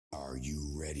Are you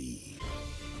ready?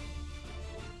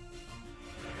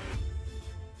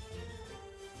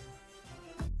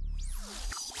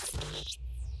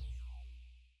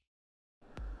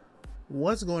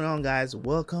 What's going on, guys?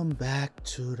 Welcome back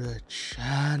to the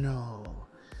channel.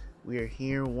 We are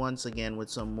here once again with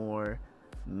some more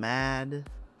Mad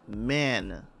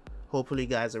Men. Hopefully you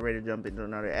guys are ready to jump into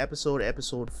another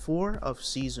episode 4 of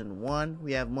season 1.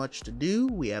 We have much to do,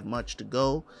 we have much to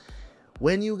go.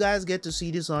 When you guys get to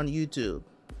see this on YouTube,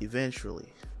 eventually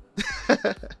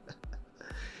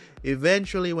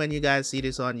eventually when you guys see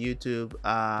this on YouTube,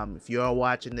 if you are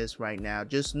watching this right now,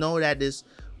 just know that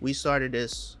we started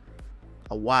this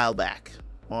a while back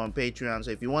on Patreon.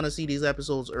 So if you want to see these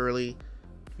episodes early,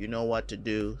 you know what to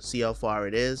do. See how far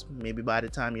it is. Maybe by the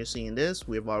time you're seeing this,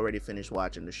 we've already finished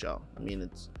watching the show. I mean,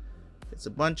 it's a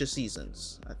bunch of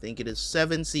seasons. I think it is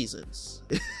 7 seasons.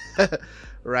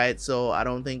 Right? So I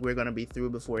don't think we're gonna be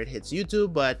through before it hits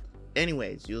YouTube, but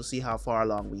anyways, you'll see how far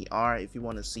along we are if you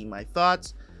want to see my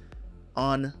thoughts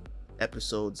on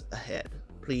episodes ahead.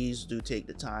 Please do take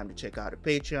the time to check out the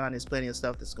Patreon. There's plenty of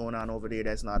stuff that's going on over there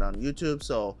that's not on YouTube,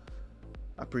 so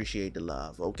I appreciate the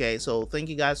love. Okay, so thank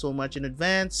you guys so much in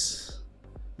advance.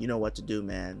 You know what to do,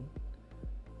 man.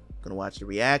 Gonna watch the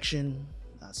reaction.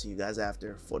 I'll see you guys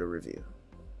after for the review.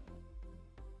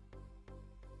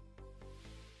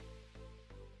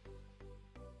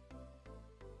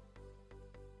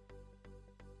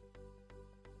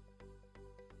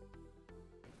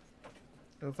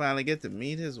 He'll finally get to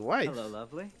meet his wife. Hello,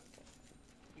 lovely.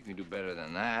 You can do better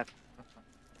than that.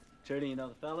 Sure do you know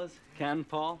the fellas? Ken,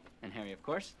 Paul, and Harry, of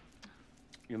course.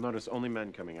 You'll notice only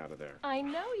men coming out of there. I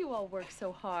know you all work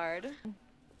so hard.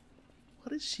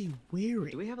 What is she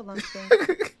wearing? Do we have a lunch thing?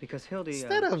 Because Hildy, Is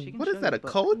that she can what show is that, you, a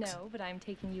but- coat? No, but I'm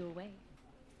taking you away.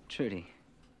 Trudy,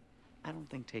 I don't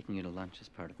think taking you to lunch is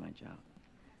part of my job.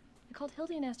 I called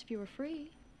Hildy and asked if you were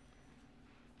free.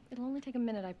 It'll only take a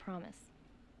minute, I promise.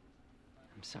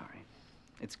 I'm sorry.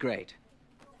 It's great.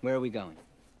 Where are we going?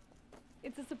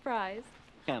 It's a surprise.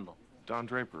 Campbell. Don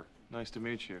Draper, nice to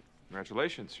meet you.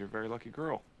 Congratulations, you're a very lucky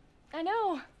girl. I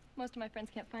know. Most of my friends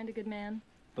can't find a good man.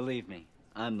 Believe me,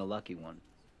 I'm the lucky one.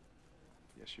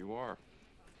 Yes, you are.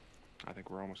 I think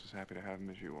we're almost as happy to have him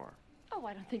as you are. Oh,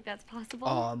 I don't think that's possible.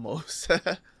 Almost.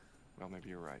 Well, maybe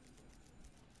you're right.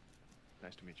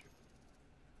 Nice to meet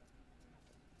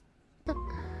you.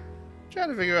 Trying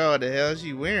to figure out what the hell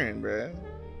she wearing, bruh.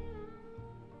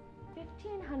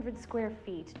 1,500 square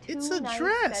feet. It's two a nice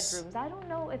dress. bedrooms. I don't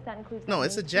know if that includes. No, the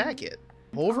it's a main jacket. suite.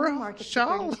 On the Overall market for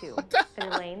shawl. 32.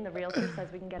 Elaine, the realtor, says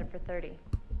we can get it for 30.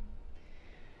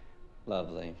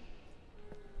 Lovely.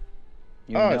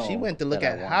 Oh, she went to look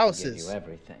that at I want houses. To give you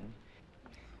everything.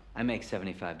 I make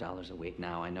 $75 a week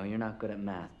now. I know you're not good at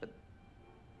math, but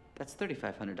that's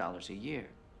 $3,500 a year.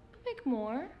 Make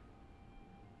more.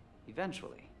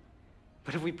 Eventually.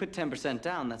 But if we put 10%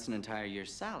 down, that's an entire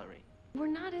year's salary. We're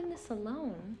not in this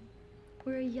alone.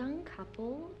 We're a young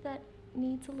couple that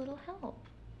needs a little help.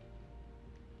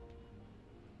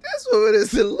 This woman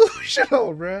is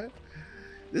delusional, bruh.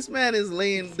 This man is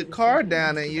laying the card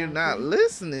down and you're not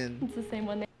listening. It's the same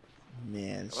one.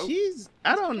 Man, Hello? she's...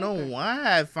 I don't know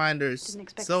why I find her Didn't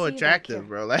expect so to see you back attractive, here.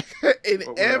 bro. Like, in But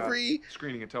we're, every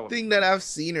screening and television. thing that I've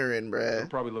seen her in, It'll bruh.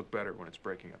 probably look better when it's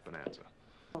breaking up Bonanza.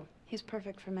 He's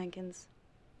perfect for Menkins.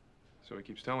 So he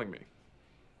keeps telling me.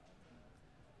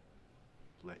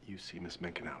 Let you see Miss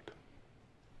Mencken out.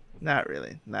 Not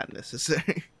really. Not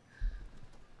necessary.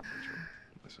 Rachel,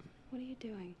 listen, What are you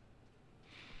doing?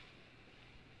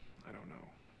 I don't know.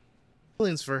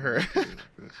 Feelings for her. Doing like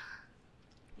this.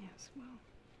 Yes, well,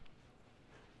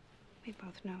 we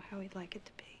both know how we'd like it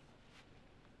to be.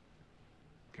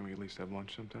 Can we at least have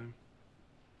lunch sometime?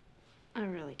 I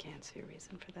really can't see a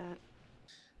reason for that.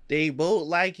 They both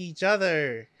like each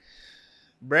other.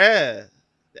 Bruh.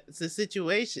 That's the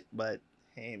situation. But,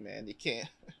 hey, man, you can't.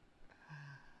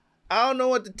 I don't know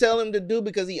what to tell him to do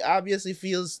because he obviously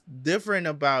feels different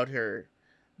about her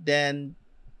than,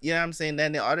 you know what I'm saying,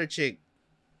 than the other chick.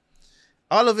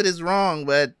 All of it is wrong,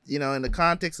 but, you know, in the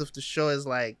context of the show is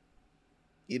like,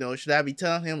 you know, should I be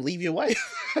telling him, leave your wife?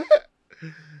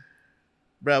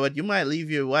 Bruh, but you might leave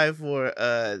your wife for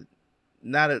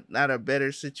not a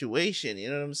better situation, you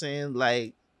know what I'm saying?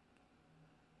 Like,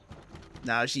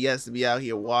 now she has to be out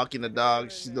here walking the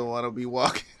dog. She don't want to be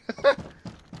walking.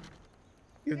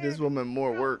 Give this woman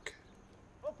more work.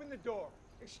 Open the door.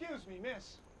 Excuse me,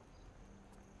 miss.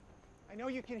 I know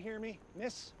you can hear me,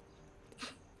 miss.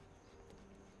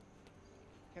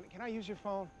 Can I use your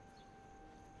phone?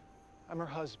 I'm her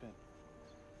husband.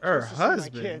 Her Supposed to see my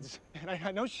husband? kids, and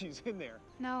I know she's in there.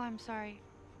 No, I'm sorry.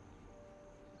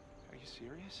 Are you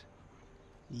serious?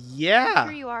 Yeah.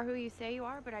 Sure you are who you say you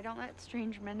are, but I don't let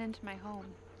strange men into my home.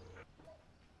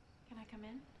 Can I come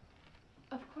in?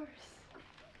 Of course.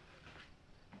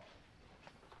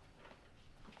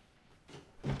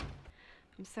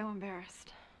 I'm so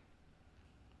embarrassed.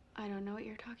 I don't know what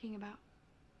you're talking about.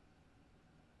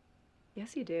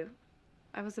 Yes, you do.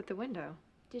 I was at the window.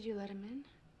 Did you let him in?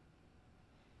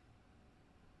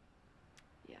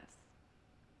 Yes.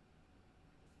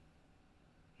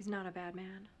 He's not a bad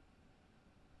man.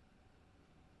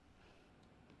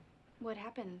 What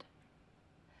happened?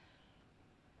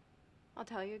 I'll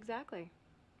tell you exactly.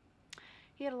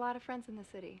 He had a lot of friends in the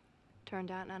city. Turned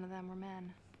out none of them were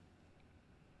men.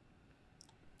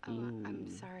 Oh, I'm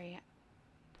sorry.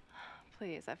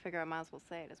 Please, I figure I might as well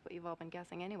say it. It's what you've all been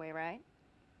guessing anyway, right?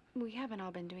 We haven't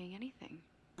all been doing anything.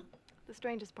 The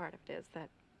strangest part of it is that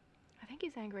I think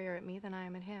he's angrier at me than I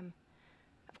am at him.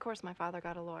 Of course, my father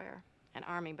got a lawyer, an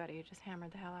army buddy who just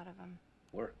hammered the hell out of him.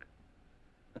 Work.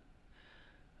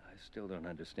 I still don't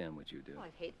understand what you do. Oh,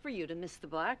 I'd hate for you to miss the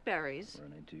blackberries.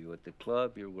 Run into you at the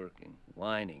club, you're working,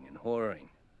 whining and whoring.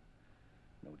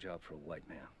 No job for a white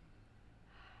man.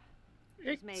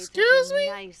 She's made Excuse such a me?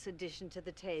 nice addition to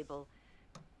the table.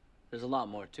 There's a lot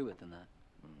more to it than that.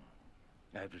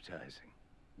 Advertising.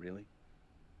 Really?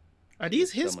 Are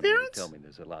these If his someone were to parents? tell me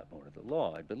there's a lot more to the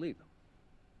law, I'd believe them.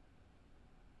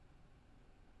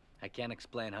 I can't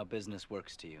explain how business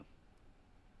works to you.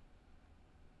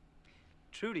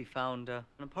 Trudy found an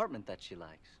apartment that she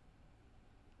likes.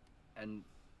 And,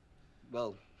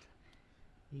 well,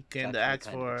 He it's came actually to ask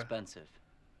kind of for. expensive.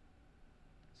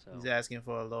 So He's asking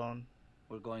for a loan.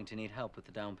 we're going to need help with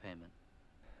the down payment.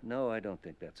 No, I don't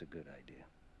think that's a good idea.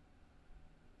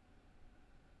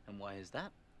 And why is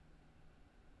that?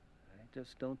 I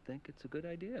just don't think it's a good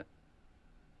idea.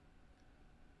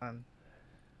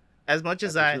 As much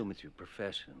as I presume it's your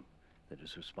profession that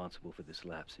is responsible for this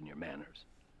lapse in your manners.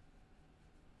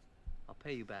 I'll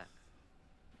pay you back.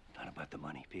 Not about the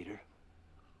money, Peter.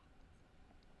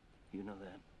 You know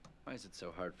that. Why is it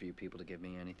so hard for you people to give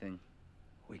me anything?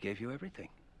 We gave you everything.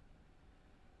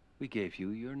 We gave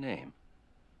you your name.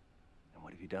 And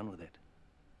what have you done with it?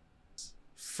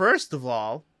 First of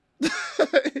all,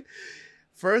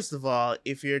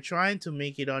 if you're trying to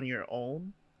make it on your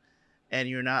own and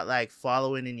you're not like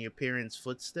following in your parents'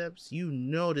 footsteps, you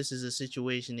know this is a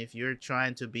situation. If you're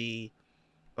trying to be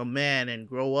a man and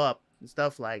grow up and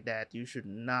stuff like that, you should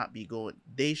not be going.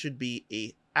 They should be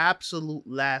a absolute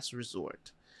last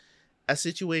resort. A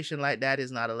situation like that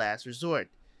is not a last resort.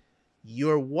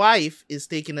 Your wife is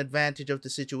taking advantage of the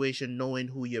situation knowing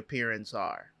who your parents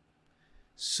are.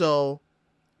 So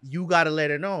you got to let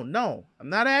her know, no, I'm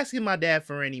not asking my dad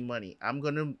for any money.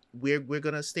 We're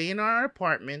going to stay in our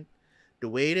apartment the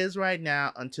way it is right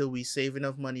now until we save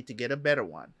enough money to get a better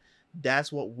one.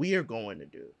 That's what we're going to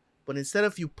do. But instead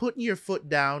of you putting your foot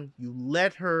down, you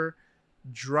let her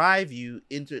drive you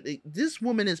into it. This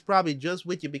woman is probably just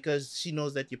with you because she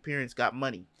knows that your parents got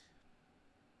money.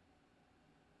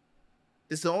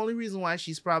 It's the only reason why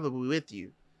she's probably with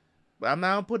you. But I'm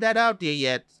not going to put that out there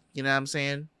yet. You know what I'm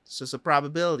saying? It's just a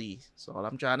probability. That's all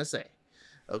I'm trying to say.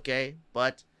 Okay?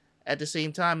 But at the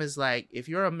same time, it's like, if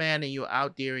you're a man and you're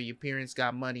out there and your parents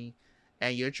got money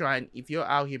and if you're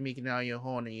out here making it on your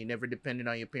own and you're never dependent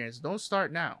on your parents, don't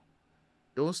start now.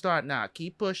 Don't start now.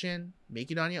 Keep pushing. Make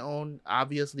it on your own.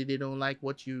 Obviously, they don't like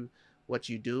what you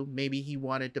do. Maybe he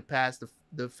wanted to pass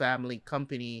the family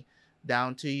company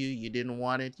down to you. You didn't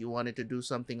want it. You wanted to do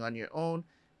something on your own.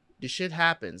 The shit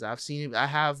happens. I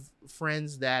have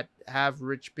friends that have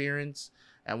rich parents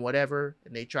and whatever,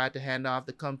 and they tried to hand off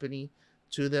the company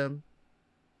to them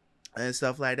and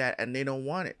stuff like that, and they don't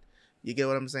want it. You get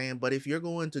what I'm saying? But if you're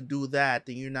going to do that,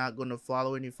 then you're not going to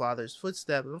follow in your father's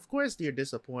footsteps. And of course, you're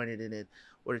disappointed in it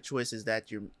or the choices that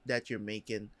you're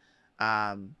making.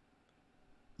 But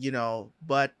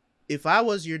if I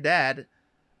was your dad,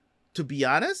 to be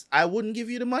honest, I wouldn't give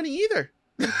you the money either.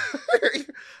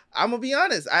 I'm gonna be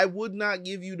honest. I would not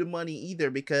give you the money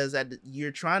either because you're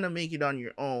trying to make it on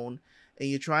your own and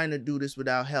you're trying to do this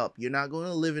without help. You're not going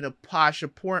to live in a posh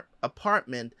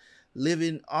apartment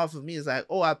living off of me. It's like,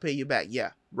 oh, I'll pay you back.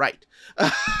 Yeah, right.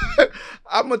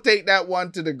 I'm going to take that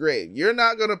one to the grave. You're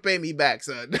not going to pay me back,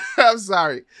 son. I'm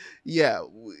sorry. Yeah.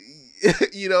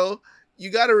 You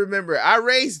got to remember, I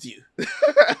raised you.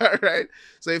 All right.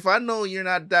 So if I know you're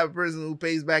not that person who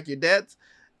pays back your debts,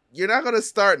 you're not going to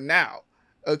start now.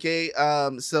 Okay.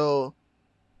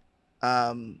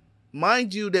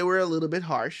 Mind you, they were a little bit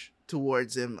harsh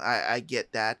towards him. I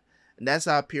get that. And that's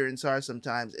how parents are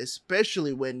sometimes,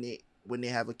 especially when they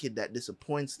have a kid that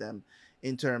disappoints them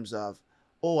in terms of,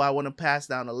 oh, I want to pass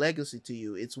down a legacy to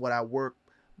you. It's what I work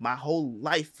my whole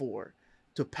life for,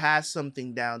 to pass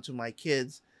something down to my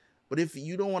kids. But if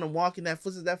you don't want to walk in that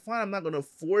footsteps, that's fine. I'm not going to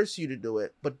force you to do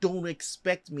it. But don't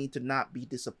expect me to not be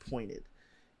disappointed.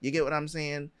 You get what I'm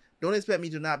saying? Don't expect me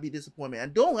to not be disappointed.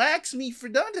 And don't ask me for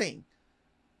nothing.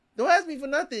 Don't ask me for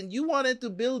nothing. You wanted to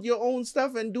build your own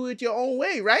stuff and do it your own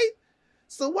way, right?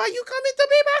 So why you coming to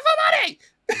me back for money?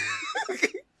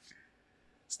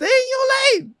 Stay in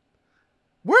your lane.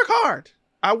 Work hard.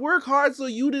 I work hard so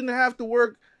you didn't have to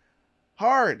work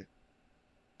hard.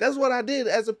 That's what I did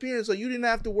as a parent, so you didn't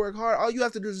have to work hard. All you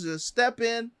have to do is just step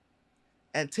in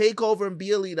and take over and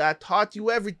be a leader. I taught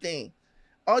you everything.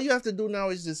 All you have to do now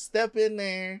is just step in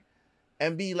there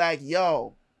and be like,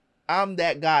 yo, I'm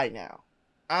that guy now.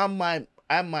 I'm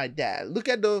my dad. Look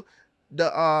at the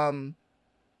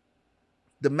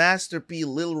Master P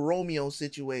Little Romeo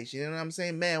situation. You know what I'm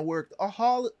saying? Man worked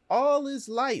all his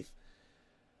life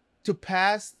to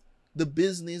pass the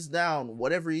business down,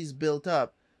 whatever he's built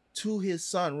up, to his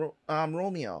son,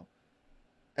 Romeo.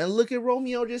 And look at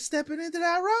Romeo just stepping into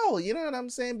that role. You know what I'm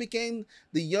saying? Became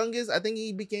the youngest. I think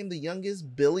he became the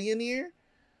youngest billionaire.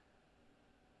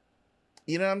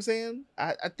 You know what I'm saying?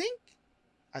 I think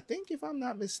if I'm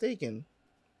not mistaken,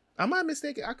 am I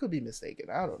mistaken? I could be mistaken.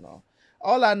 I don't know.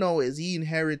 All I know is he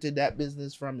inherited that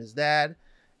business from his dad,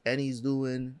 and he's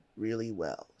doing really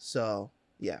well. So,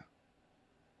 yeah.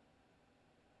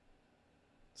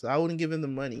 So I wouldn't give him the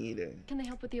money either. Can they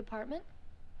help with the apartment?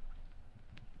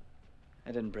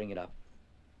 I didn't bring it up.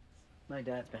 My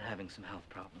dad's been having some health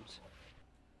problems.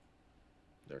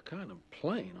 They're kind of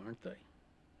plain, aren't they?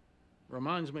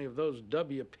 Reminds me of those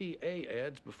WPA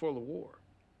ads before the war.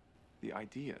 The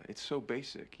idea, it's so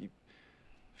basic. You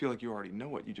feel like you already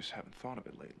know it, you just haven't thought of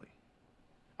it lately.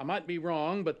 I might be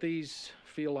wrong, but these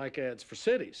feel like ads for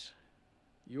cities.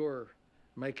 You're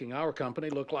making our company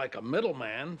look like a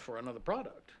middleman for another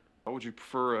product. How would you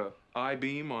prefer a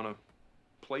I-beam on a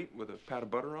plate with a pat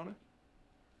of butter on it?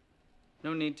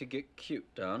 No need to get cute,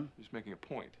 Don. Just making a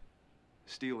point.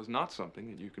 Steel is not something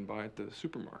that you can buy at the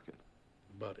supermarket.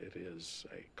 But it is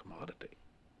a commodity.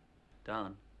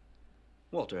 Don,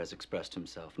 Walter has expressed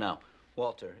himself. Now,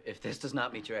 Walter, if this does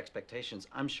not meet your expectations,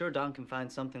 I'm sure Don can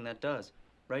find something that does.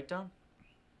 Right, Don?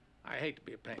 I hate to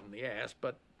be a pain in the ass,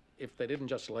 but if they didn't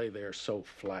just lay there so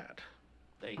flat,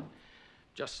 they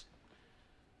just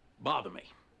bother me.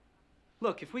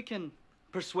 Look, if we can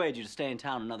persuade you to stay in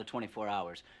town another 24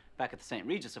 hours, back at the St.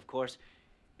 Regis, of course,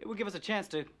 it would give us a chance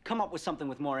to come up with something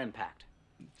with more impact.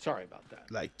 Sorry about that.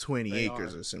 Like 20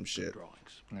 acres or some shit.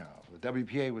 Drawings. No, the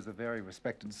WPA was a very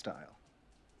respected style.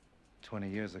 20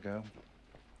 years ago.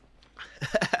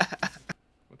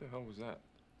 What the hell was that?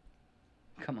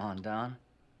 Come on, Don.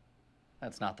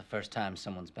 That's not the first time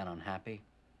someone's been unhappy.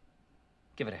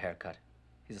 Give it a haircut.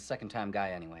 He's a second-time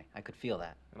guy anyway. I could feel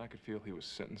that. And I could feel he was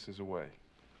sentences away.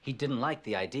 He didn't like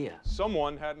the idea.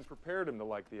 Someone hadn't prepared him to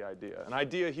like the idea. An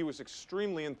idea he was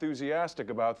extremely enthusiastic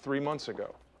about 3 months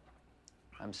ago.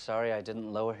 I'm sorry I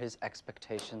didn't lower his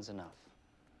expectations enough.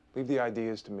 Leave the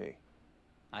ideas to me.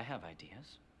 I have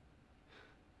ideas.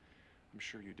 I'm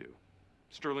sure you do.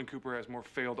 Sterling Cooper has more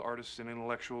failed artists and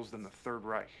intellectuals than the Third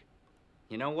Reich.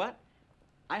 You know what?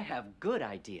 I have good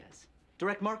ideas.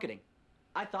 Direct marketing.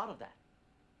 I thought of that.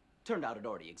 Turned out it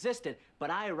already existed,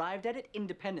 but I arrived at it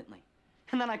independently.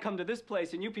 And then I come to this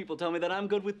place and you people tell me that I'm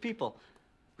good with people,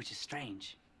 which is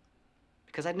strange,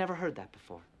 because I'd never heard that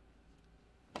before.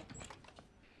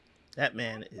 That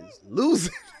man is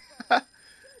losing.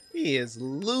 He is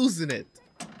losing it.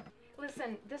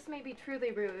 Listen, this may be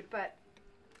truly rude, but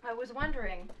I was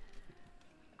wondering,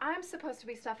 I'm supposed to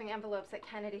be stuffing envelopes at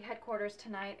Kennedy headquarters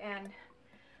tonight, and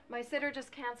my sitter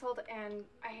just canceled, and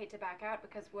I hate to back out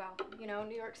because, well, you know,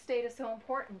 New York State is so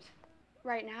important.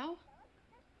 Right now?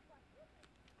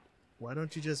 Why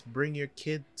don't you just bring your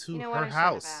kid to You know her what? I should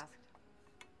house? have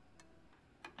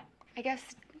asked. I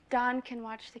guess Don can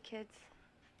watch the kids.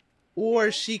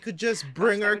 Or she could just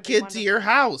bring that her would be kid to your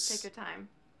wonderful. house. Take your time.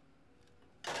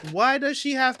 Why does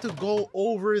she have to go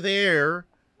over there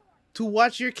to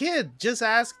watch your kid? Just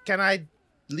ask, can I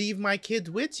leave my kid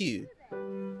with you?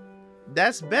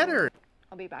 That's better.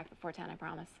 I'll be back before 10, I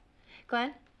promise.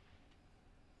 Glenn?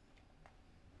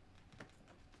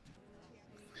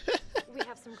 We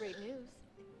have some great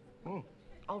news.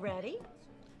 Already?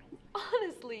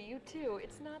 Honestly, you too.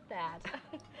 It's not that.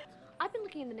 I've been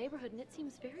looking in the neighborhood, and it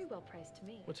seems very well priced to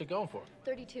me. What's it going for?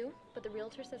 32, but the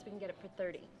realtor says we can get it for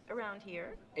 30. Around here?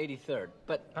 83rd,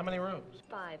 but How many rooms?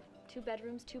 5. 2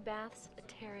 bedrooms, 2 baths, a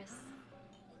terrace.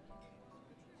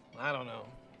 I don't know.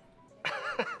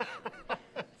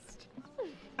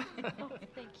 Oh,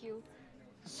 thank you.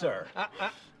 sir,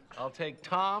 I'll take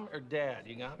Tom or Dad.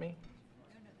 You got me?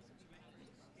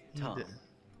 Tom,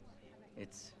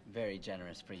 it's very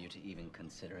generous for you to even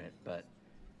consider it, but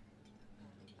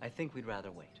I think we'd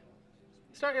rather wait.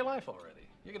 Start your life already.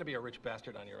 You're gonna be a rich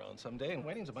bastard on your own someday, and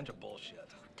waiting's a bunch of bullshit.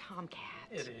 Tomcat.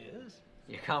 It is.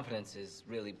 Your confidence is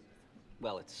really,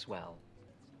 well, it's swell.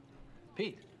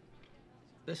 Pete,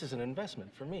 this is an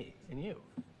investment for me and you.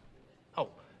 Oh,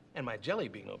 and my jelly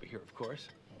bean over here, of course.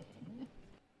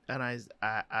 And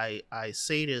I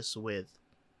say this with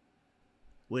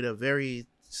a very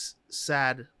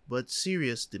sad but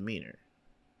serious demeanor.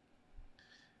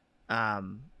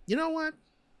 You know what?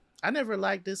 I never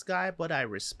liked this guy, but I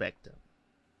respect him.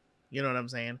 You know what I'm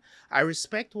saying? I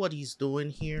respect what he's doing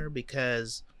here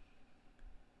because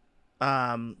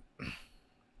I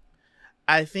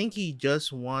think he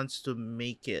just wants to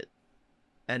make it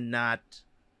and not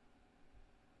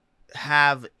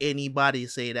have anybody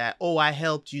say that, oh, I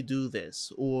helped you do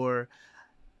this, or,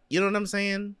 you know what I'm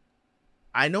saying?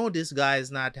 I know this guy is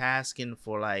not asking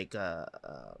for like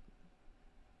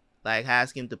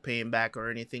asking to pay him back or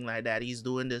anything like that. He's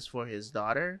doing this for his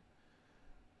daughter,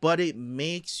 but it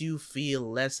makes you feel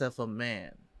less of a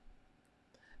man.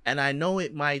 And I know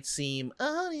it might seem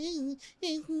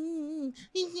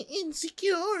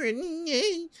insecure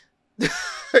and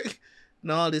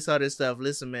all this other stuff.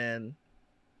 Listen, man,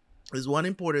 there's one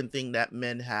important thing that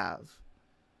men have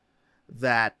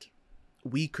that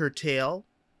we curtail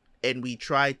and we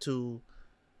try to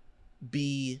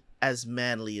be as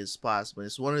manly as possible.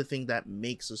 It's one of the things that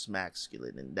makes us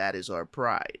masculine, and that is our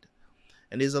pride.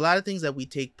 And there's a lot of things that we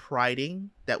take pride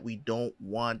in that we don't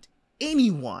want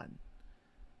anyone,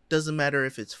 doesn't matter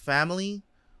if it's family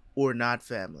or not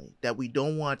family, that we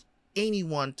don't want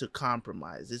anyone to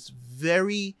compromise. It's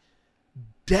very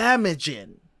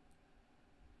damaging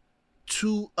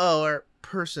to our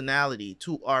personality,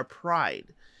 to our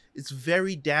pride. It's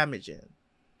very damaging.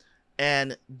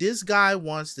 And this guy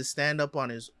wants to stand up on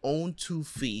his own 2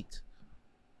 feet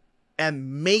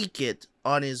and make it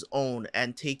on his own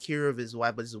and take care of his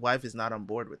wife, but his wife is not on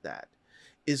board with that.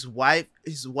 His wife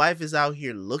is out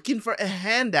here looking for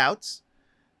handouts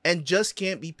and just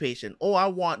can't be patient. Oh, I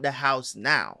want the house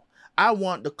now. I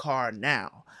want the car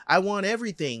now. I want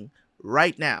everything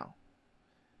right now.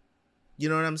 You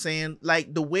know what I'm saying?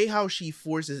 Like the way how she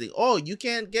forces it. Oh, you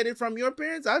can't get it from your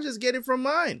parents? I'll just get it from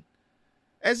mine.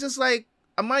 It's just like,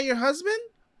 am I your husband,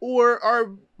 or are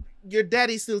your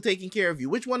daddy still taking care of you?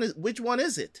 Which one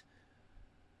is it?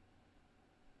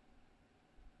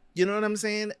 You know what I'm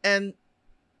saying? And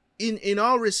in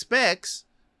all respects,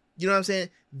 you know what I'm saying?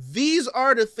 These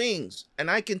are the things,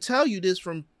 and I can tell you this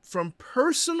from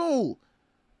personal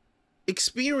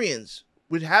experience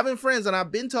with having friends, and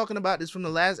I've been talking about this from the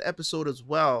last episode as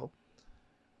well,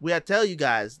 where I tell you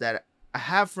guys that I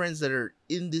have friends that are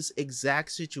in this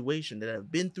exact situation, that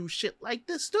have been through shit like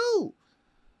this too.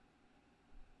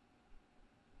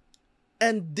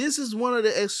 And this is one of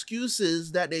the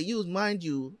excuses that they use. Mind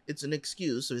you, it's an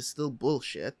excuse, so it's still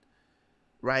bullshit,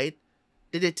 right?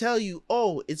 Did they tell you,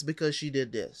 oh, it's because she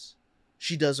did this.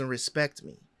 She doesn't respect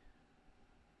me.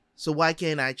 So why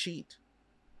can't I cheat?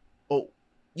 Oh,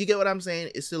 you get what I'm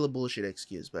saying? It's still a bullshit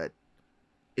excuse, but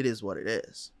it is what it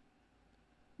is,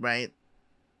 right?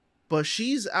 But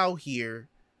she's out here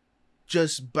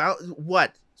just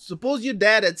what? Suppose your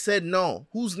dad had said no.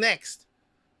 Who's next?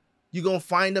 You gonna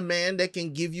find a man that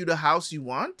can give you the house you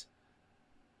want?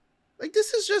 Like,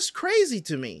 this is just crazy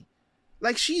to me.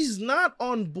 Like, she's not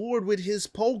on board with his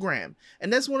program.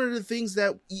 And that's one of the things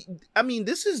that, I mean,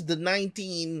 this is the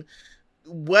 19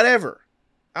 whatever.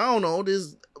 I don't know.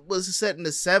 This was set in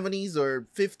the 70s or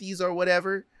 50s or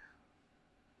whatever.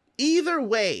 Either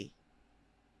way,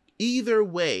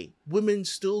 women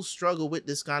still struggle with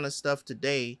this kind of stuff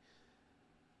today.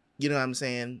 You know what I'm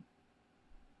saying?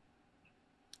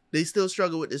 They still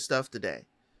struggle with this stuff today.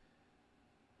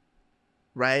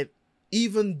 Right?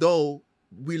 Even though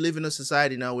we live in a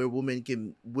society now where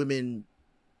women,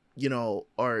 you know,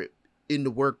 are in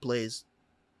the workplace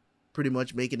pretty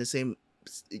much making the same,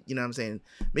 you know what I'm saying,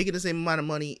 making the same amount of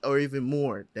money or even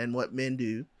more than what men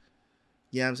do.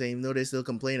 You know what I'm saying? Even though they still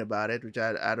complain about it, which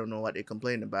I don't know what they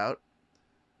complain about.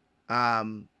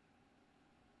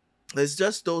 It's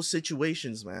just those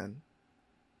situations, man.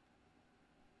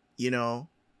 You know,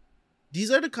 these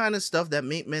are the kind of stuff that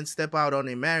make men step out on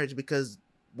their marriage because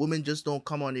women just don't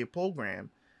come on their program.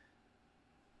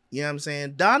 You know what I'm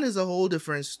saying? Don is a whole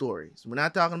different story. So we're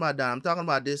not talking about Don. I'm talking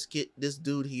about this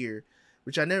dude here,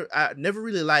 which I never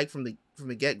really liked from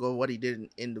the get-go what he did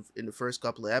in the first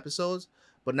couple of episodes.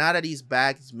 But now that he's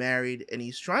back, he's married, and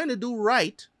he's trying to do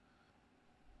right.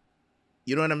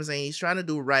 You know what I'm saying? He's trying to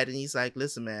do right, and he's like,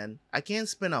 listen, man, I can't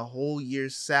spend a whole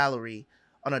year's salary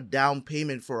on a down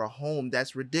payment for a home.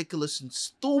 That's ridiculous and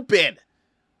stupid.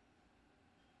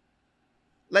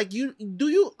 Like, do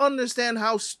you understand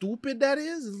how stupid that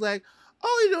is? It's like,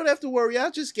 oh, you don't have to worry,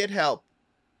 I'll just get help.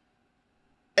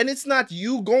 And it's not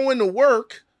you going to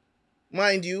work,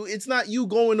 mind you. It's not you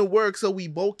going to work so we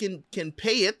both can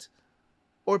pay it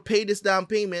or pay this down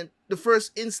payment. The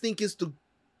first instinct is to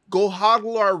go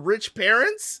hodl our rich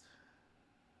parents?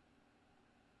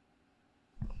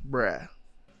 Bruh.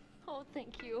 Oh,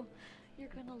 thank you. You're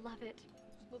gonna love it.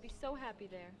 We'll be so happy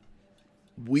there.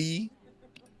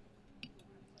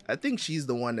 I think she's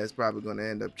the one that's probably going to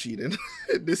end up cheating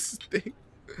in this thing.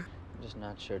 I'm just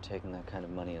not sure taking that kind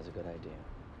of money is a good idea.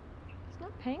 It's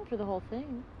not paying for the whole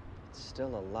thing. It's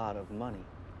still a lot of money,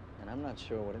 and I'm not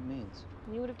sure what it means.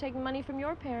 You would have taken money from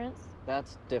your parents.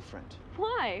 That's different.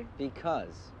 Why?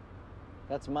 Because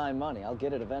that's my money. I'll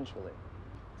get it eventually.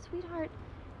 Sweetheart,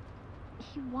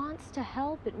 he wants to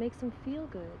help. It makes him feel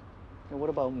good. And what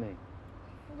about me?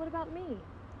 Well, what about me?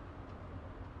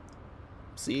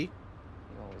 See?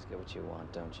 You always get what you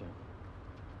want, don't you?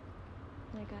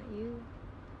 I got you.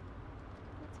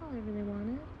 That's all I really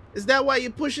wanted. Is that why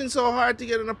you're pushing so hard to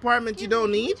get an apartment you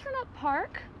don't need? Turn up,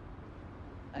 Park.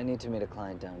 I need to meet a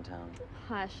client downtown.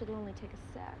 Hush, it'll only take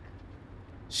a sec.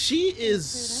 She is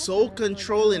so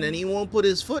controlling and he won't put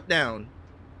his foot down.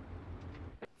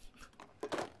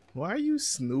 Why are you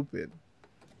snooping?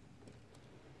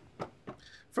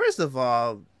 First of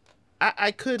all,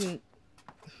 I couldn't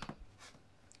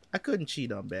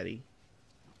cheat on Betty.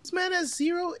 This man has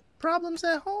zero problems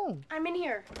at home. I'm in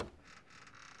here.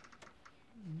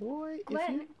 Boy,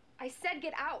 Glenn, I said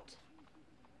get out.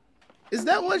 Is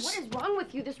that what? What is wrong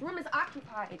with you? This room is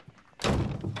occupied.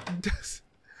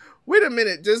 Wait a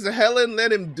minute. Does Helen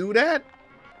let him do that?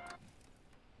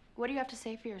 What do you have to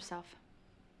say for yourself?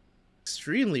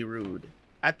 Extremely rude.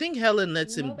 I think Helen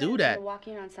lets him do that. Walk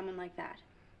in on someone like that.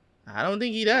 I don't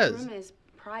think he The does. room is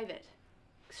private.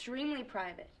 Extremely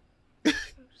private. I'm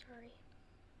sorry.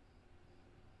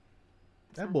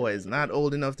 That boy is not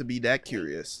old enough to be that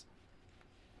curious.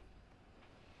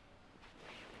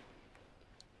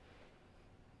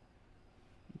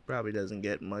 He probably doesn't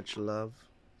get much love.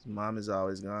 His mom is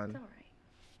always gone. It's all right.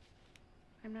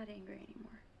 I'm not angry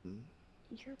anymore.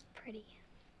 You're pretty.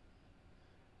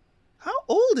 How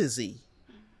old is he?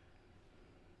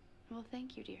 Well,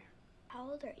 thank you, dear. How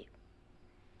old are you?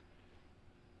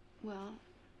 Well,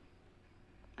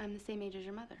 I'm the same age as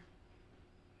your mother.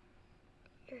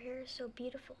 Your hair is so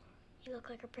beautiful. You look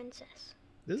like a princess.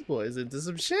 This boy is into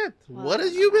some shit. Well, What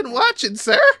have you been watching,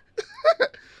 sir?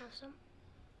 Awesome.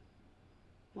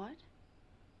 What?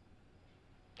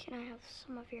 Can I have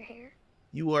some of your hair?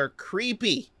 You are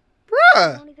creepy. I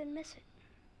Bruh. don't even miss it.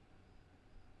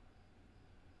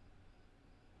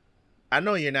 I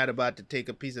know you're not about to take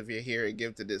a piece of your hair and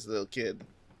give to this little kid.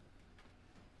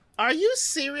 Are you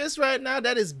serious right now?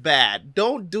 That is bad.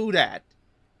 Don't do that.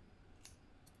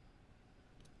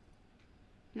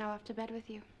 Now off to bed with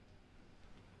you.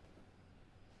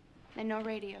 And no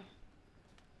radio.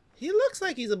 He looks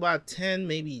like he's about 10,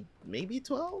 maybe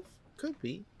 12. Could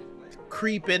be.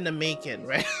 Creep in the making,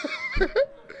 right?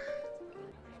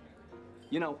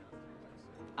 You know,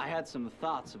 I had some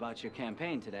thoughts about your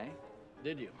campaign today.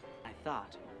 Did you? I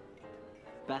thought,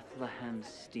 Bethlehem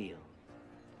Steel,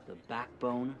 the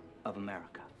backbone of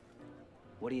America.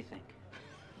 What do you think?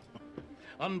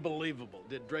 Unbelievable.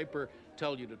 Did Draper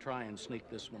tell you to try and sneak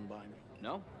this one by me?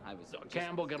 No, I was just...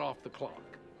 Campbell, get off the clock.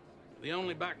 The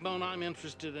only backbone I'm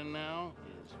interested in now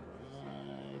is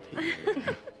right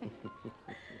here.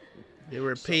 They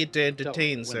were paid to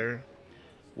entertain, Women, sir.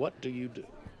 What do you do?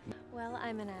 Well,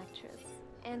 I'm an actress,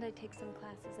 and I take some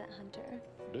classes at Hunter.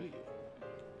 Do you?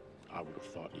 I would have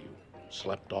thought you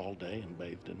slept all day and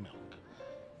bathed in milk.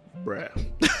 Bruh.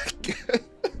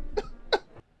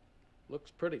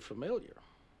 Looks pretty familiar.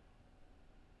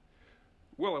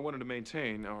 Well, I wanted to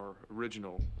maintain our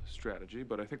original strategy,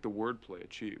 but I think the wordplay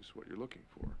achieves what you're looking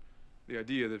for. The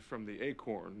idea that from the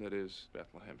acorn that is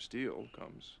Bethlehem Steel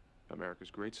comes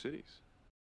America's great cities.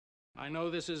 I know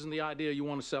this isn't the idea you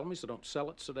want to sell me, so don't sell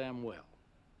it so damn well.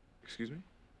 Excuse me?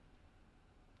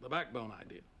 The backbone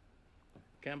idea.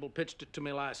 Campbell pitched it to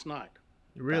me last night.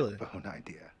 Really? Backbone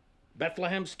idea.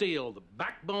 Bethlehem Steel, the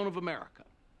backbone of America.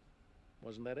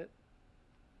 Wasn't that it?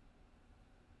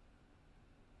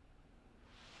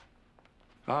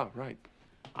 Ah, right.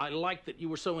 I liked that you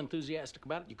were so enthusiastic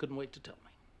about it, you couldn't wait to tell me.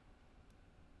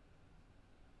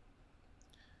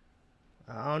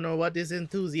 I don't know what this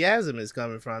enthusiasm is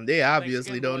coming from. They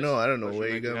obviously again, don't boys. know. I don't know Pleasure where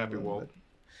you're making you going happy, from. Walt.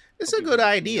 But it's a good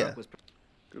idea.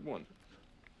 Good one.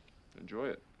 Enjoy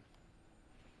it.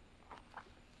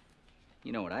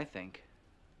 You know what I think?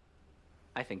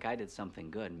 I think I did something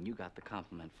good, and you got the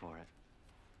compliment for it.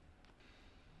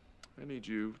 I need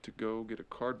you to go get a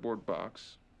cardboard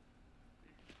box.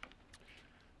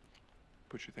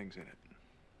 Put your things in it.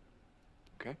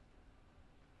 Okay?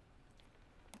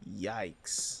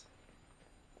 Yikes.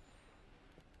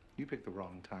 You picked the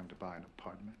wrong time to buy an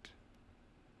apartment.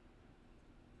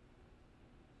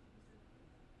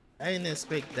 I didn't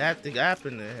expect that to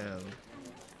happen to him.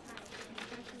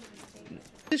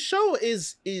 The show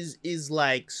is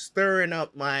like stirring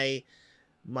up my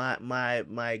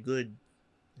good.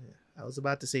 I was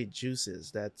about to say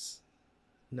juices. That's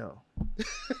no.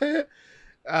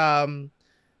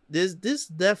 This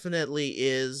definitely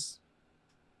is,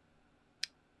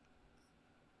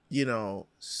 you know,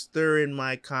 stirring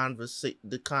my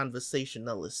the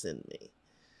conversationalist in me,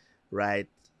 right?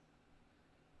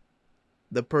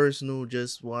 The person who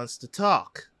just wants to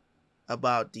talk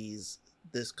about this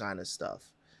kind of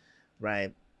stuff,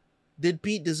 right? Did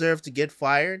Pete deserve to get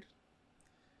fired?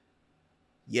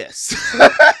 Yes.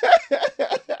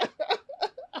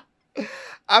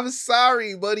 I'm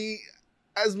sorry, buddy.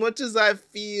 As much as I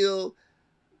feel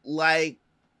like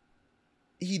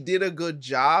he did a good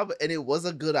job and it was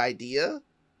a good idea,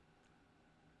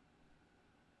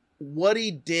 what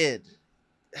he did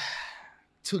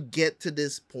to get to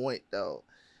this point, though,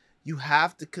 you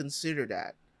have to consider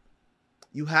that.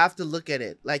 You have to look at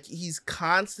it. Like, he's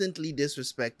constantly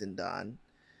disrespecting Don.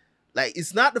 Like,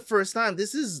 it's not the first time.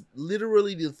 This is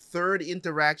literally the third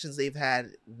interactions they've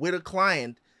had with a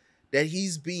client that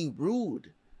he's being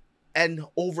rude and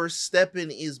overstepping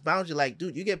his boundary. Like,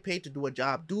 dude, you get paid to do a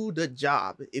job. Do the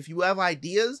job. If you have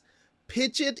ideas,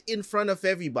 pitch it in front of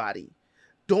everybody.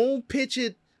 Don't pitch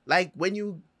it like when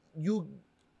you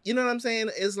know what I'm saying?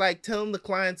 It's like telling the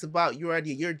clients about your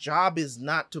idea. Your job is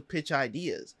not to pitch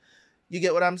ideas. You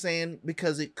get what I'm saying?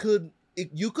 Because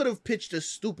you could have pitched a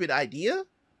stupid idea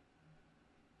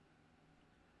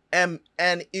and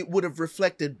it would have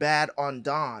reflected bad on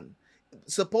Don.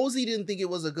 Suppose he didn't think it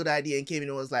was a good idea and came in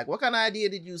and was like, what kind of idea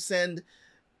did you send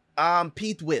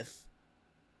Pete with?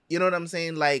 You know what I'm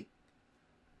saying? Like,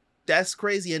 that's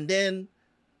crazy. And then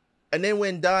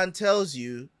when Don tells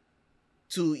you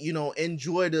to, you know,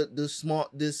 enjoy this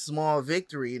small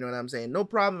victory, you know what I'm saying? No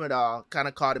problem at all. Kind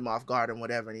of caught him off guard and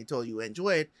whatever, and he told you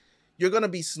enjoy it. You're gonna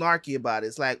be snarky about it.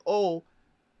 It's like, oh,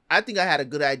 I think I had a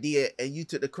good idea and you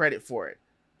took the credit for it.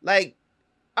 Like,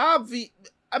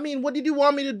 I mean, what did you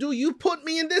want me to do? You put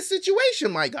me in this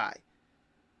situation, my guy.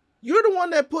 You're the one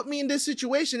that put me in this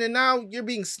situation, and now you're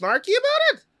being snarky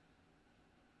about it?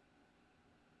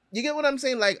 You get what I'm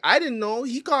saying? Like, I didn't know.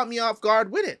 He caught me off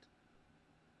guard with it.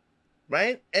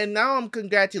 Right? And now I'm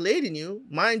congratulating you.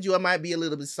 Mind you, I might be a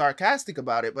little bit sarcastic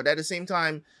about it, but at the same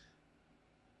time,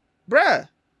 bruh.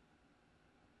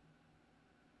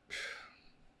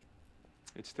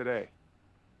 It's today.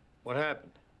 What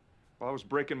happened? Well, I was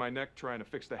breaking my neck trying to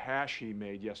fix the hash he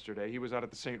made yesterday. He was out at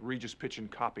the St. Regis pitching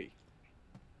copy.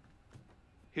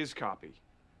 His copy.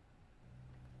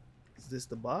 Is this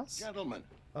the boss? Gentlemen,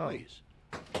 oh. Please.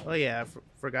 Oh, yeah, I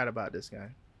forgot about this guy.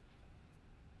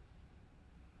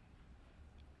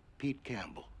 Pete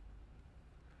Campbell.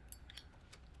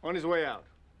 On his way out.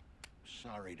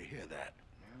 Sorry to hear that.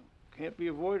 Can't be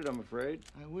avoided, I'm afraid.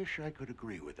 I wish I could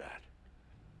agree with that.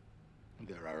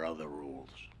 There are other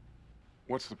rules.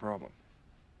 What's the problem?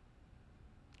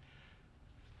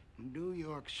 New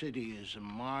York City is a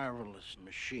marvelous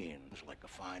machine. It's like a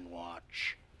fine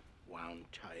watch, wound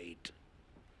tight.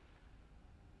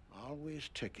 Always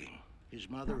ticking. His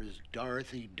mother is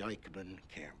Dorothy Dykeman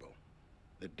Campbell.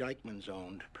 The Dykemans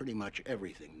owned pretty much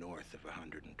everything north of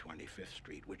 125th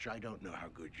Street, which I don't know how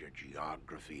good your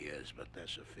geography is, but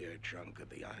that's a fair chunk of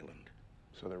the island.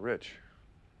 So they're rich.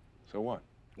 So what?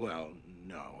 Well,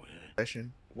 no.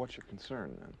 What's your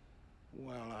concern, then?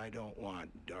 Well, I don't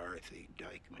want Dorothy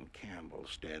Dykeman Campbell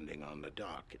standing on the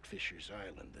dock at Fisher's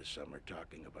Island this summer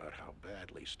talking about how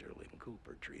badly Sterling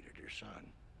Cooper treated her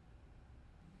son.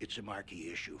 It's a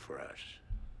marquee issue for us.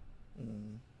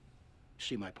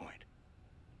 See my point?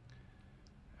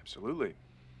 Absolutely.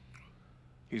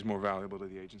 He's more valuable to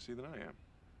the agency than I am.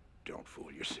 Don't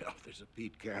fool yourself. There's a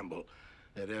Pete Campbell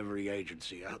at every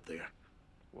agency out there.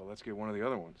 Well, let's get one of the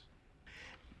other ones.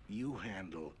 You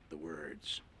handle the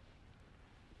words.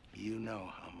 You know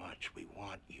how much we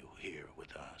want you here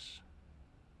with us.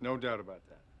 No doubt about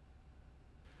that.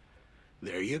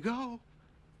 There you go.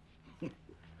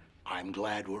 I'm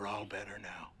glad we're all better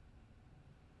now.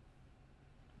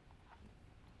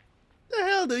 The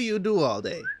hell do you do all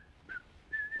day?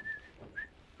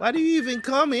 Why do you even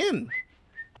come in?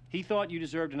 He thought you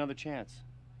deserved another chance.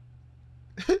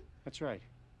 That's right.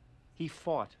 He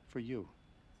fought for you.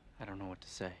 I don't know what to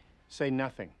say. Say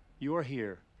nothing. You're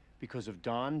here because of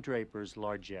Don Draper's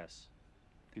largesse.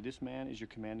 This man is your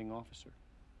commanding officer.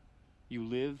 You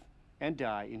live and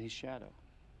die in his shadow.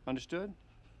 Understood?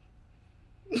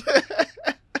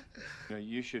 No,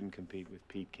 you shouldn't compete with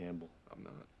Pete Campbell. I'm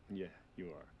not. Yeah, you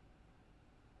are.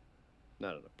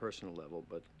 Not on a personal level,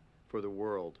 but for the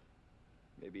world.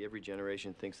 Maybe every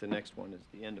generation thinks the next one is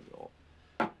the end of it all.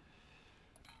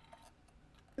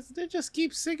 They just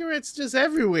keep cigarettes just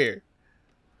everywhere.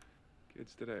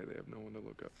 Kids today, they have no one to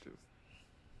look up to.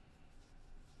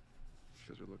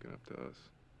 Because they're looking up to us.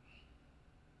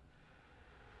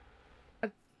 I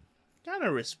kind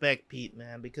of respect Pete,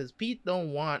 man, because Pete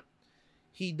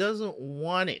he doesn't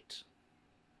want it.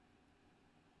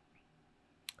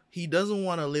 He doesn't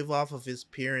want to live off of his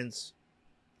parents'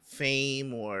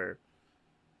 fame or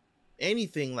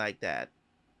anything like that.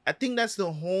 I think that's the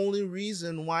only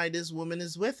reason why this woman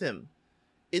is with him.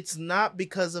 It's not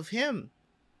because of him.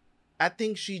 I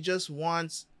think she just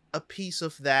wants a piece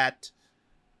of that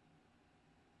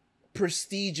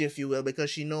prestige, if you will,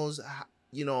 because she knows,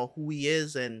 you know, who he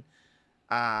is and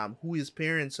who his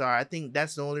parents are. I think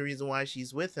that's the only reason why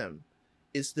she's with him,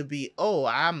 is to be, oh,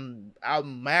 I'm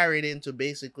married into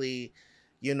basically,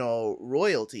 you know,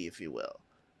 royalty, if you will.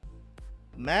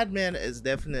 Mad Men is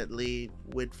definitely,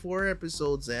 with 4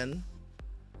 episodes in,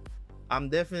 I'm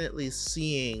definitely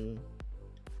seeing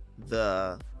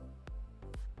the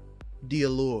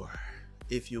allure,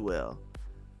 if you will,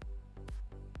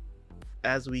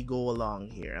 as we go along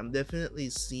here. I'm definitely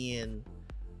seeing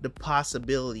the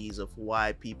possibilities of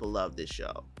why people love this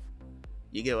show.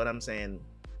 You get what I'm saying?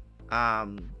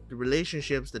 The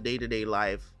relationships, the day-to-day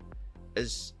life,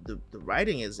 is the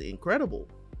writing is incredible.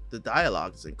 The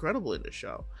dialogue is incredible in the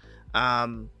show.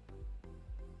 And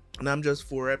I'm just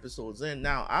 4 episodes in.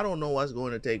 Now, I don't know what's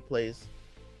going to take place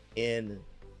in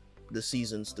the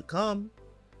seasons to come.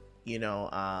 You know,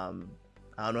 I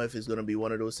don't know if it's going to be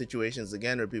one of those situations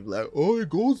again where people are like, oh, it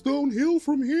goes downhill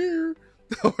from here.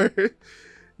 Or,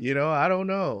 you know, I don't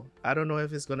know. I don't know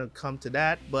if it's going to come to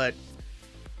that. But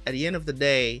at the end of the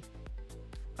day,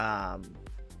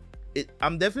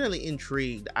 I'm definitely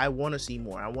intrigued. I want to see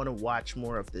more. I want to watch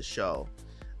more of this show,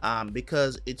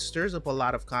 because it stirs up a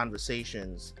lot of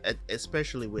conversations,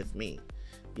 especially with me.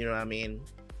 You know what I mean?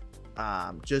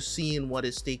 Just seeing what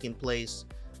is taking place,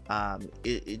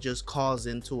 it just calls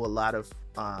into a lot of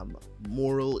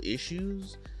moral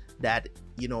issues that,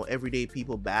 you know, everyday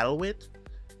people battle with.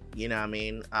 You know what I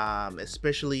mean?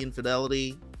 Especially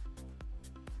infidelity.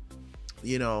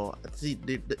 You know, see,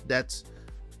 that's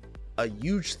a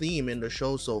huge theme in the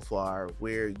show so far,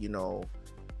 where, you know,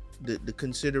 the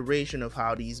consideration of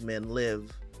how these men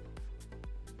live,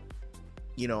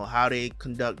 you know, how they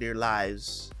conduct their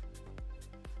lives,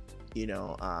 you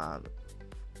know,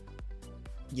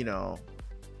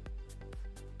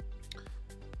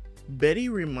 Betty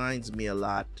reminds me a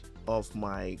lot of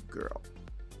my girl.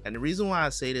 And the reason why I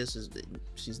say this is that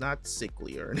she's not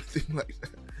sickly or anything like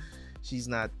that. She's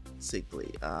not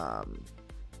sickly,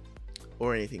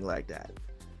 or anything like that.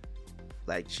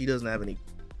 Like, she doesn't have any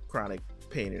chronic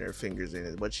pain in her fingers in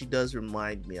it, but she does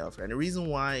remind me of her. And the reason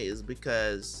why is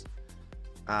because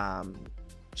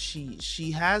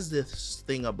she has this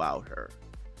thing about her,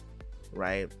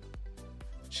 right?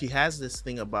 She has this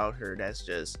thing about her that's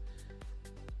just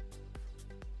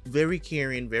very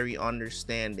caring, very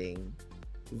understanding,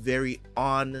 very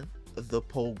on the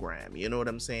program. You know what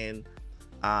I'm saying?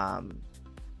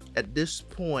 At this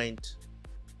point,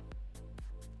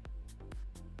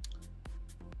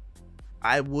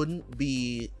 I wouldn't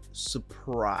be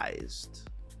surprised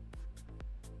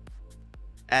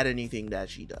at anything that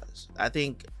she does. I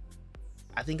think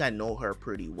I know her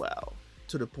pretty well,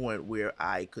 to the point where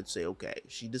I could say, okay,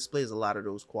 she displays a lot of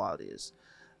those qualities.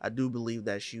 I do believe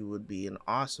that she would be an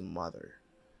awesome mother.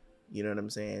 You know what I'm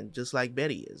saying? Just like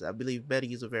Betty is. I believe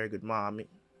Betty is a very good mom.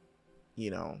 You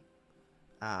know,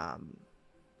 I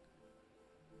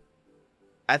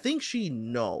think she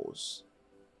knows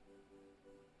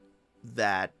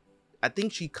that. I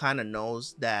think she kind of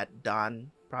knows that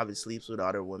Don probably sleeps with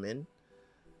other women,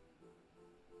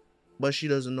 but she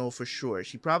doesn't know for sure.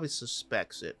 She probably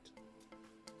suspects it.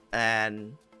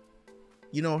 And,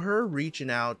 you know, her reaching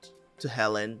out to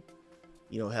Helen,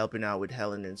 you know, helping out with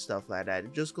Helen and stuff like that,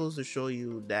 it just goes to show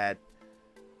you that,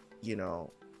 you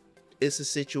know, it's a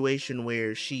situation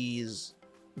where she's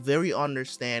very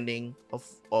understanding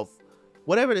of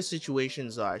whatever the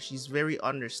situations are. She's very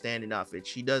understanding of it.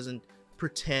 She doesn't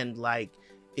pretend like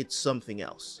it's something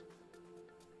else.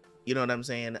 You know what I'm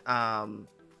saying?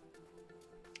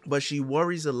 But she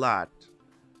worries a lot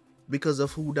because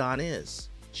of who Don is.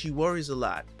 She worries a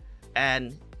lot.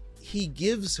 And he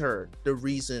gives her the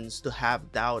reasons to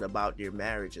have doubt about their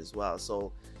marriage as well.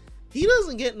 So he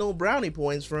doesn't get no brownie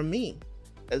points from me.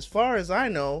 As far as I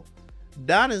know,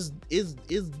 Don is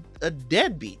a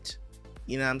deadbeat,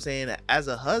 you know what I'm saying, as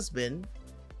a husband,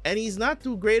 and he's not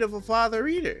too great of a father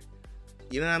either,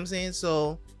 you know what I'm saying.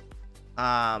 So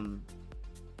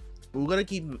we're gonna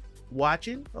keep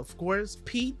watching. Of course,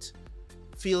 Pete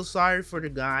feels sorry for the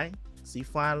guy. He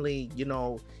finally, you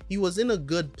know, he was in a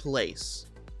good place.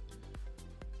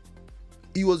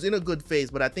 He was in a good phase,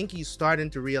 but I think he's starting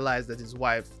to realize that his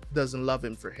wife doesn't love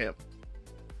him for him.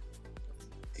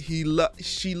 She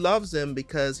loves him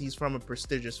because he's from a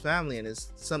prestigious family, and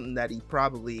it's something that he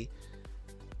probably,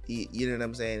 you know what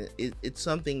I'm saying, it's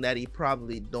something that he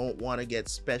probably don't want to get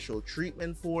special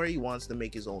treatment for. He wants to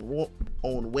make his own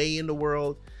way in the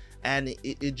world, and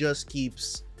it just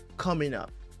keeps coming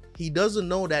up. He doesn't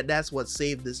know that that's what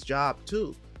saved this job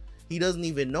too. He doesn't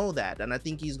even know that, and I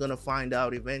think he's gonna find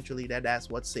out eventually that that's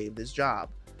what saved his job.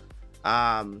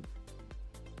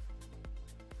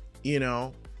 You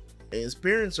know, his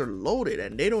parents are loaded,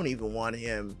 and they don't even want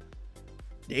him.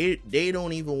 They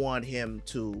don't even want him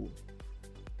to,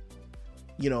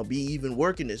 you know, be even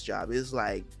working this job. It's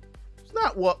like, it's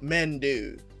not what men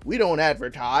do. We don't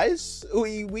advertise.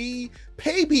 We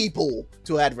pay people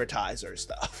to advertise our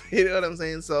stuff. You know what I'm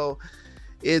saying? So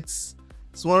it's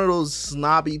one of those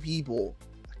snobby people.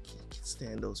 I can't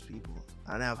stand those people,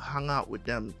 and I've hung out with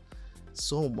them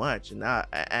so much. And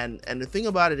the thing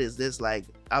about it is this: like,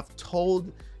 I've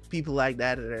told people like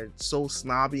that are so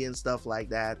snobby and stuff like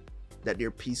that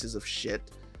they're pieces of shit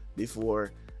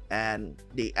before, and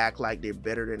they act like they're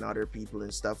better than other people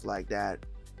and stuff like that.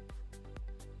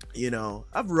 You know,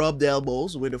 I've rubbed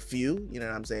elbows with a few, you know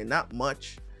what I'm saying, not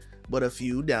much, but a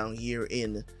few down here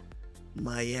in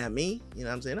Miami. You know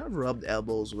what I'm saying? I've rubbed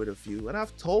elbows with a few, and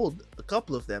I've told a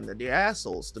couple of them that they're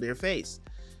assholes to their face.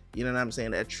 You know what I'm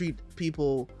saying? That treat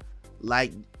people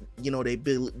like, you know, they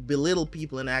belittle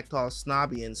people and act all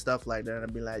snobby and stuff like that. And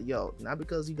I'd be like, yo, not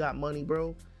because you got money,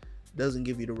 bro, doesn't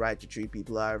give you the right to treat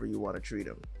people however you want to treat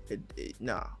them.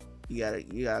 Nah, you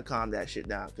gotta calm that shit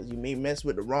down, because you may mess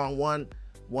with the wrong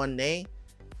one day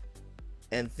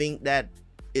and think that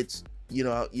it's, you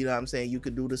know what I'm saying, you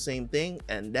could do the same thing,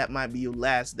 and that might be your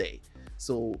last day.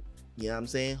 So, you know what I'm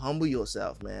saying, humble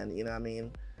yourself, man. You know what I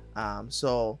mean?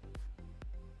 So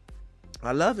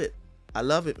I love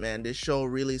it, man. This show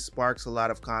really sparks a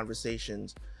lot of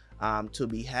conversations to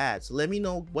be had. So let me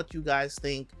know what you guys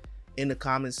think in the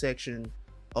comment section.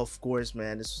 Of course,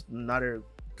 man, this is another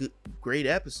great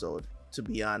episode, to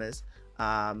be honest.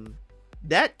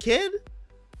 That kid,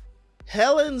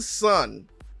 Helen's son,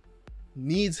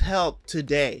 needs help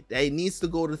today. He needs to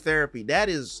go to therapy. That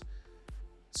is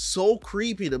so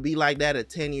creepy to be like that at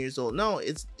 10 years old. No,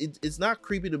 it's not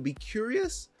creepy to be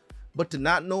curious, but to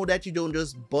not know that you don't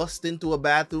just bust into a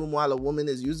bathroom while a woman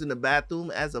is using the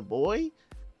bathroom as a boy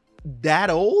that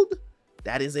old,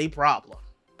 that is a problem.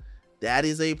 That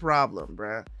is a problem,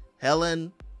 bruh.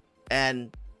 Helen,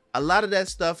 and a lot of that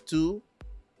stuff too,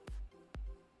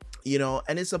 you know,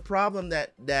 and it's a problem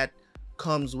that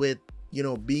comes with, you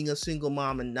know, being a single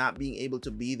mom and not being able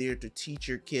to be there to teach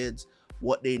your kids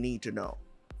what they need to know.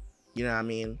 You know what I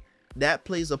mean? That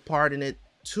plays a part in it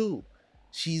too.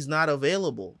 She's not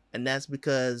available, and that's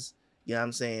because, you know what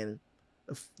I'm saying,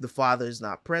 the father is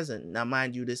not present. Now,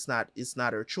 mind you, it's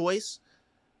not her choice,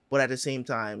 but at the same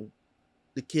time,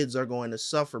 the kids are going to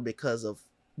suffer because of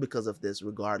this,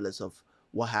 regardless of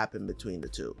what happened between the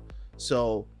two.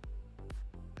 So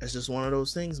it's just one of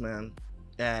those things, man.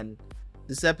 And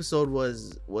this episode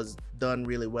was done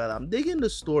really well. I'm digging the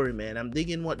story, man. I'm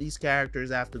digging what these characters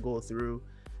have to go through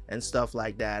and stuff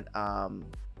like that.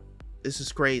 This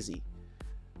is crazy.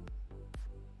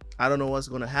 I don't know what's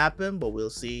going to happen, but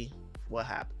we'll see what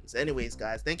happens. Anyways,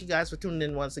 guys, thank you guys for tuning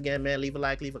in once again, man. Leave a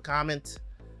like, leave a comment.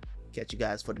 Catch you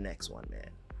guys for the next one, man.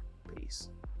 Peace.